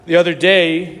The other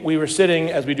day, we were sitting,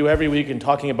 as we do every week, and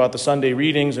talking about the Sunday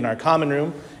readings in our common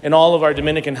room. In all of our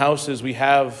Dominican houses, we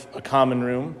have a common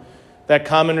room. That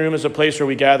common room is a place where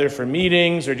we gather for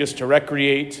meetings or just to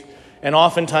recreate. And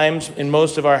oftentimes, in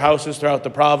most of our houses throughout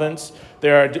the province,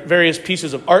 there are various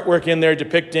pieces of artwork in there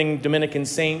depicting Dominican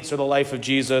saints or the life of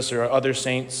Jesus or other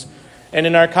saints. And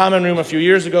in our common room a few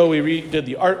years ago, we redid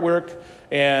the artwork,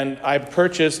 and I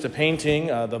purchased a painting,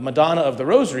 the Madonna of the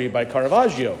Rosary by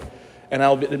Caravaggio. And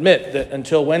I'll admit that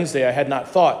until Wednesday, I had not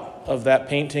thought of that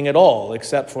painting at all,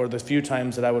 except for the few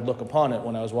times that I would look upon it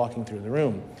when I was walking through the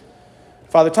room.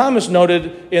 Father Thomas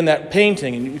noted in that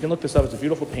painting, and you can look this up, it's a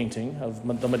beautiful painting of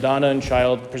the Madonna and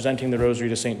Child presenting the Rosary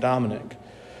to St. Dominic.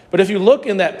 But if you look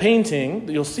in that painting,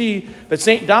 you'll see that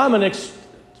St. Dominic's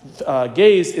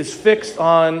gaze is fixed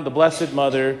on the Blessed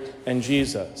Mother and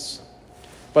Jesus.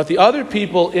 But the other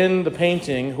people in the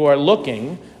painting who are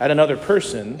looking at another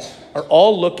person are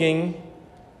all looking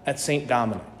at St.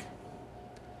 Dominic.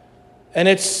 And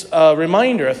it's a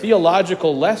reminder, a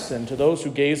theological lesson to those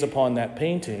who gaze upon that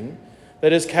painting,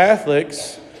 that as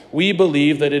Catholics, we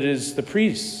believe that it is the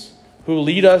priests who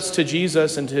lead us to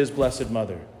Jesus and to his Blessed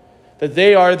Mother, that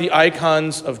they are the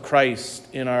icons of Christ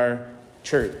in our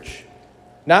church,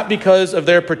 not because of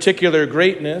their particular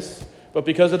greatness, but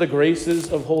because of the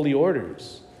graces of holy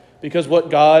orders, because what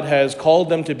God has called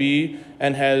them to be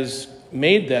and has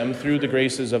made them through the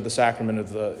graces of the sacrament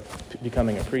of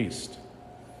becoming a priest.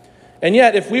 And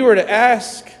yet, if we were to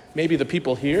ask maybe the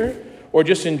people here, or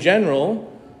just in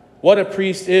general, what a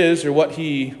priest is or what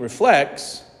he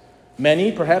reflects,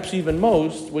 many, perhaps even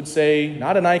most, would say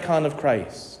not an icon of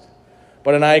Christ,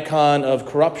 but an icon of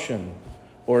corruption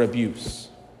or abuse.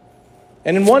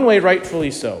 And in one way,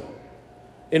 rightfully so.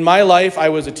 In my life, I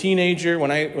was a teenager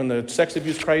when the sex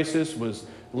abuse crisis was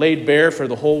laid bare for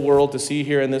the whole world to see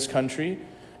here in this country.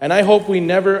 And I hope we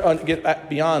never get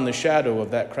beyond the shadow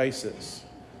of that crisis.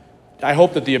 I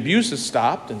hope that the abuse is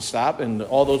stopped and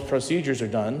all those procedures are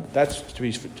done. That's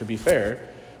to be fair.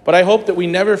 But I hope that we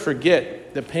never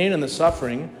forget the pain and the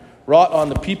suffering wrought on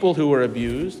the people who were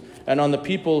abused and on the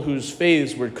people whose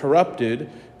faiths were corrupted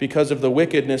because of the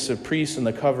wickedness of priests and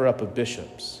the cover-up of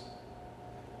bishops.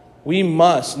 We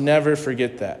must never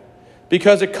forget that,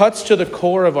 because it cuts to the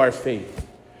core of our faith.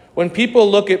 When people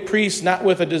look at priests not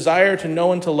with a desire to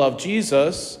know and to love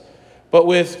Jesus, but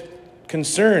with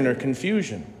concern or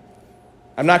confusion.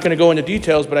 I'm not going to go into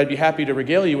details, but I'd be happy to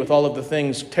regale you with all of the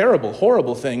things, terrible,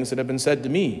 horrible things that have been said to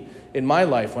me in my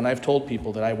life when I've told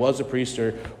people that I was a priest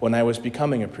or when I was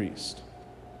becoming a priest.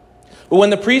 But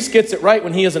when the priest gets it right,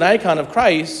 when he is an icon of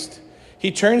Christ,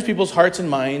 he turns people's hearts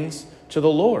and minds to the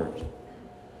Lord.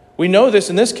 We know this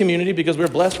in this community because we're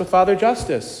blessed with Father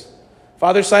Justice.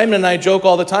 Father Simon and I joke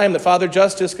all the time that Father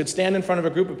Justice could stand in front of a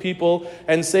group of people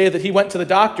and say that he went to the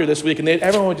doctor this week, and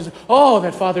everyone would just, oh,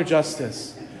 that Father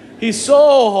Justice. He's so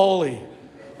holy.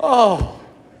 Oh.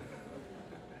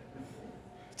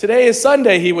 Today is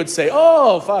Sunday, he would say,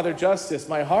 oh, Father Justice,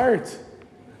 my heart.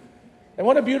 And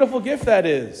what a beautiful gift that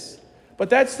is.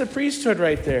 But that's the priesthood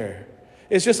right there.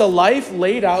 It's just a life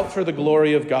laid out for the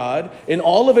glory of God in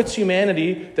all of its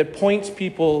humanity that points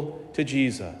people to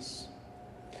Jesus.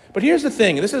 But here's the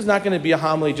thing. This is not going to be a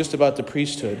homily just about the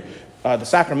priesthood, the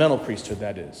sacramental priesthood,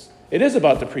 that is. It is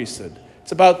about the priesthood.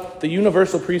 It's about the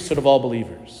universal priesthood of all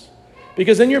believers.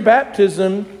 Because in your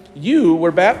baptism, you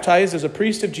were baptized as a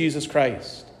priest of Jesus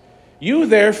Christ. You,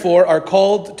 therefore, are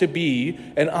called to be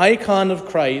an icon of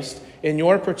Christ in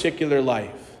your particular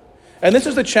life. And this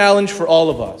is the challenge for all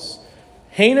of us.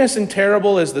 Heinous and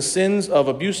terrible as the sins of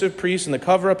abusive priests and the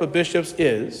cover-up of bishops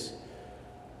is,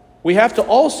 we have to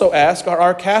also ask, are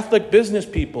our Catholic business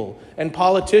people and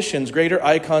politicians greater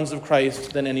icons of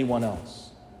Christ than anyone else?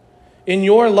 In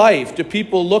your life, do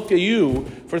people look at you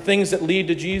for things that lead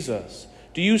to Jesus?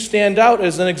 Do you stand out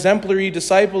as an exemplary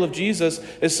disciple of Jesus,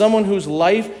 as someone whose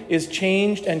life is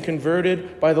changed and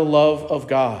converted by the love of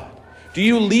God? Do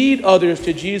you lead others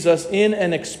to Jesus in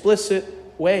an explicit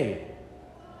way?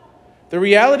 The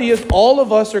reality is all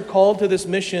of us are called to this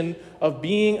mission of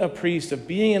being a priest, of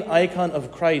being an icon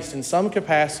of Christ in some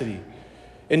capacity,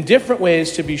 in different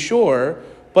ways to be sure,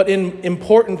 but in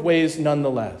important ways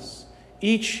nonetheless,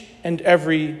 each and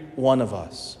every one of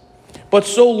us. But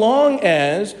so long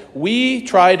as we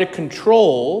try to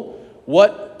control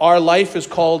what our life is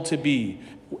called to be,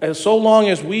 and so long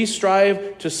as we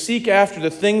strive to seek after the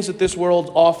things that this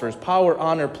world offers, power,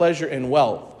 honor, pleasure, and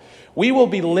wealth, we will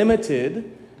be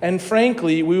limited. And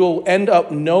frankly, we will end up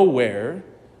nowhere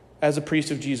as a priest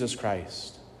of Jesus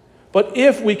Christ. But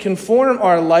if we conform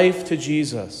our life to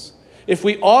Jesus, if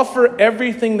we offer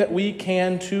everything that we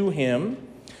can to him,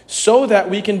 so that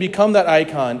we can become that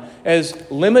icon. As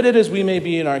limited as we may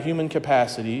be in our human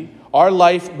capacity, our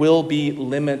life will be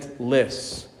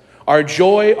limitless. Our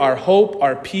joy, our hope,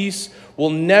 our peace will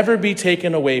never be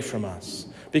taken away from us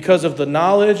because of the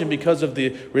knowledge and because of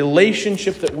the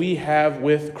relationship that we have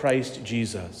with Christ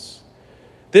Jesus.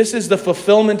 This is the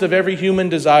fulfillment of every human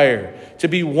desire, to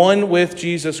be one with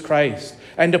Jesus Christ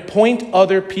and to point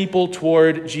other people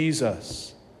toward Jesus.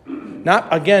 Not,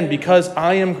 again, because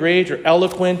I am great or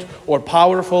eloquent or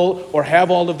powerful or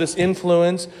have all of this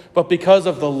influence, but because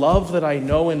of the love that I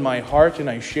know in my heart and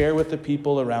I share with the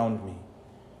people around me.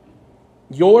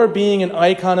 Your being an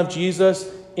icon of Jesus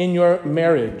in your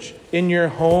marriage, in your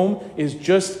home, is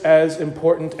just as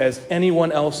important as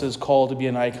anyone else's call to be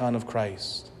an icon of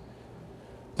Christ.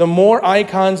 The more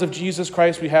icons of Jesus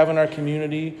Christ we have in our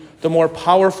community, the more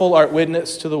powerful our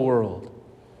witness to the world.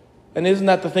 And isn't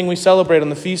that the thing we celebrate on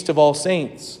the Feast of All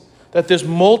Saints? That this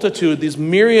multitude, these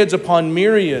myriads upon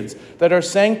myriads that are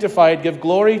sanctified, give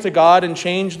glory to God and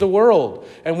change the world.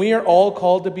 And we are all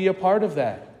called to be a part of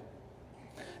that.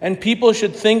 And people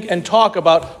should think and talk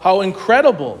about how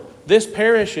incredible this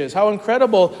parish is, how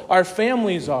incredible our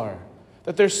families are,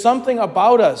 that there's something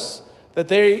about us that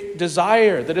they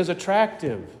desire that is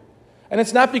attractive. And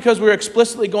it's not because we're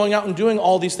explicitly going out and doing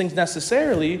all these things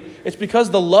necessarily. It's because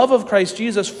the love of Christ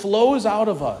Jesus flows out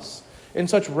of us in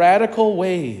such radical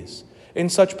ways, in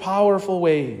such powerful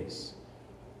ways.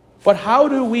 But how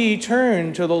do we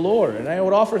turn to the Lord? And I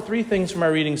would offer three things from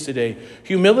our readings today: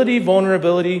 humility,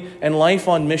 vulnerability, and life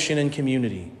on mission and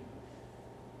community.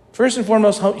 First and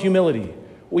foremost, humility.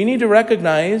 We need to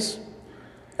recognize,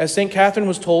 as St. Catherine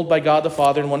was told by God the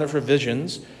Father in one of her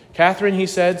visions, Catherine, he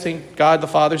said, God the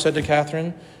Father said to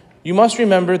Catherine, "You must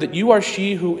remember that you are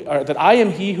that I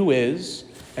am he who is,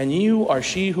 and you are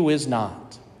she who is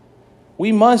not."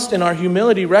 We must, in our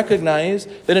humility, recognize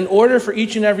that in order for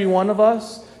each and every one of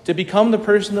us to become the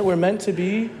person that we're meant to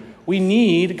be, we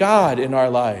need God in our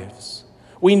lives.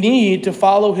 We need to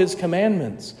follow his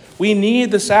commandments. We need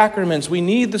the sacraments. We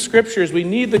need the scriptures. We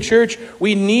need the church.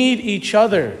 We need each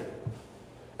other.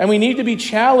 And we need to be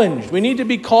challenged. We need to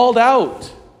be called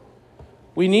out.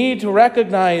 We need to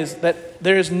recognize that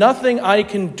there is nothing I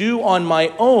can do on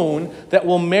my own that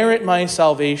will merit my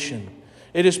salvation.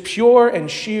 It is pure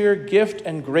and sheer gift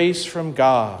and grace from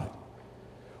God.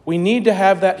 We need to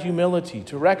have that humility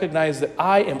to recognize that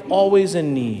I am always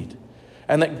in need,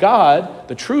 and that God,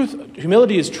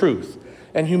 humility is truth,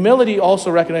 and humility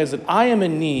also recognizes that I am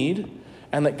in need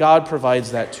and that God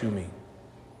provides that to me.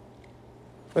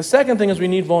 The second thing is we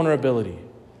need vulnerability.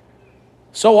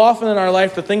 So often in our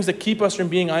life, the things that keep us from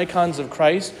being icons of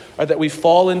Christ are that we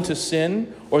fall into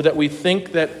sin, or that we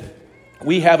think that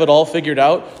we have it all figured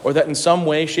out, or that in some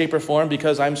way, shape, or form,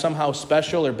 because I'm somehow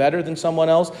special or better than someone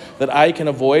else, that I can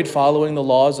avoid following the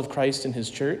laws of Christ and his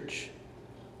church.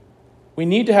 We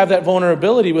need to have that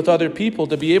vulnerability with other people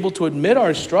to be able to admit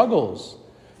our struggles,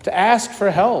 to ask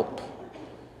for help.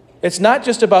 It's not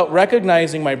just about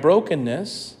recognizing my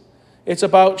brokenness. It's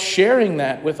about sharing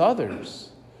that with others,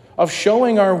 of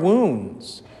showing our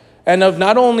wounds, and of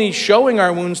not only showing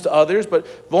our wounds to others,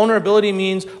 but vulnerability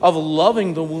means of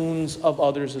loving the wounds of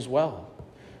others as well.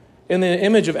 In the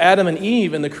image of Adam and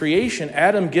Eve in the creation,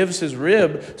 Adam gives his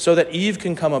rib so that Eve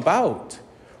can come about.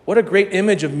 What a great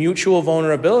image of mutual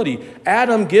vulnerability.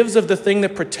 Adam gives of the thing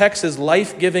that protects his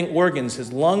life-giving organs,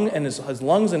 his lungs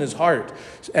and his heart.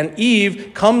 And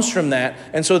Eve comes from that,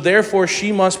 and so therefore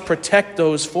she must protect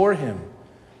those for him.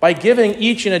 By giving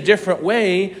each in a different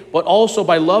way, but also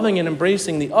by loving and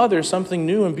embracing the other, something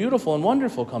new and beautiful and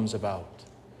wonderful comes about.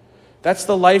 That's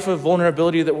the life of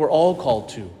vulnerability that we're all called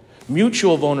to.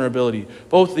 Mutual vulnerability,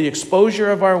 both the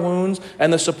exposure of our wounds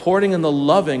and the supporting and the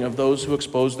loving of those who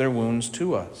expose their wounds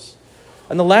to us.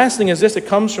 And the last thing is this: it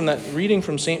comes from that reading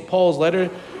from St. Paul's letter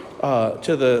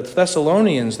to the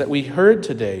Thessalonians that we heard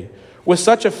today. With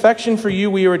such affection for you,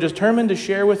 we are determined to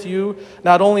share with you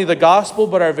not only the gospel,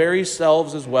 but our very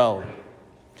selves as well.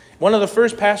 One of the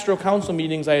first pastoral council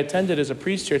meetings I attended as a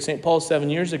priest here at St. Paul's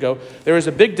 7 years ago, there was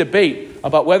a big debate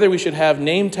about whether we should have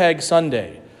Name Tag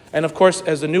Sunday. And of course,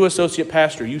 as the new associate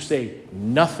pastor, you say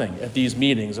nothing at these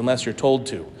meetings unless you're told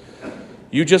to.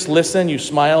 You just listen, you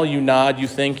smile, you nod, you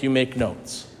think, you make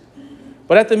notes.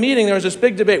 But at the meeting, there was this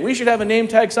big debate. We should have a Name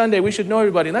Tag Sunday. We should know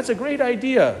everybody. And that's a great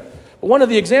idea. But one of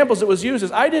the examples that was used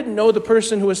is I didn't know the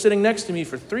person who was sitting next to me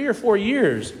for 3 or 4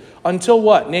 years until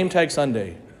what? Name Tag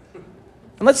Sunday.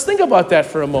 And let's think about that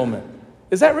for a moment.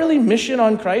 Is that really mission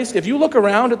on Christ? If you look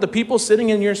around at the people sitting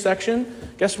in your section,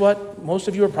 guess what? Most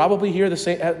of you are probably here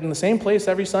in the same place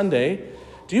every Sunday.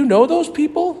 Do you know those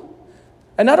people?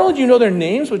 And not only do you know their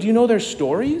names, but do you know their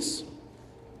stories?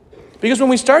 Because when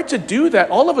we start to do that,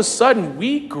 all of a sudden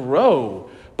we grow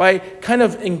by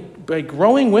by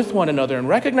growing with one another and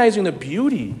recognizing the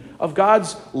beauty of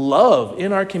God's love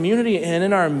in our community and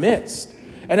in our midst.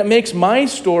 And it makes my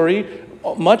story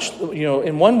much,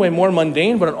 in one way more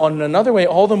mundane, but on another way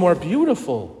all the more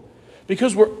beautiful.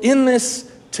 Because we're in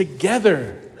this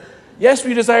together. Yes,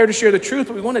 we desire to share the truth,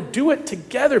 but we want to do it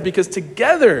together because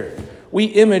together we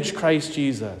image Christ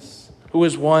Jesus, who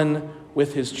is one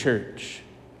with his church.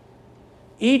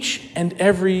 Each and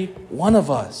every one of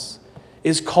us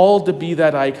is called to be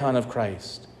that icon of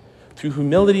Christ through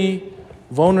humility,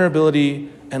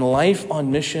 vulnerability, and life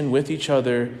on mission with each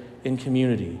other in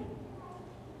community.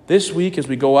 This week, as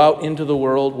we go out into the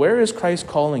world, where is Christ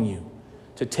calling you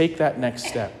to take that next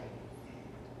step?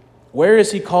 Where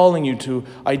is he calling you to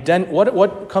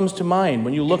what comes to mind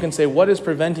when you look and say, what is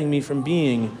preventing me from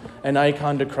being an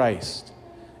icon to Christ?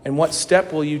 And what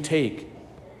step will you take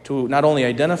to not only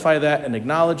identify that and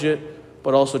acknowledge it,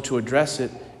 but also to address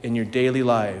it in your daily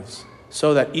lives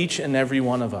so that each and every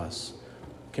one of us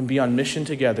can be on mission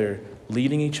together,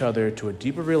 leading each other to a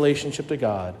deeper relationship to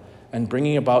God and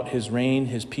bringing about his reign,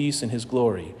 his peace, and his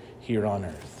glory here on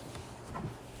earth.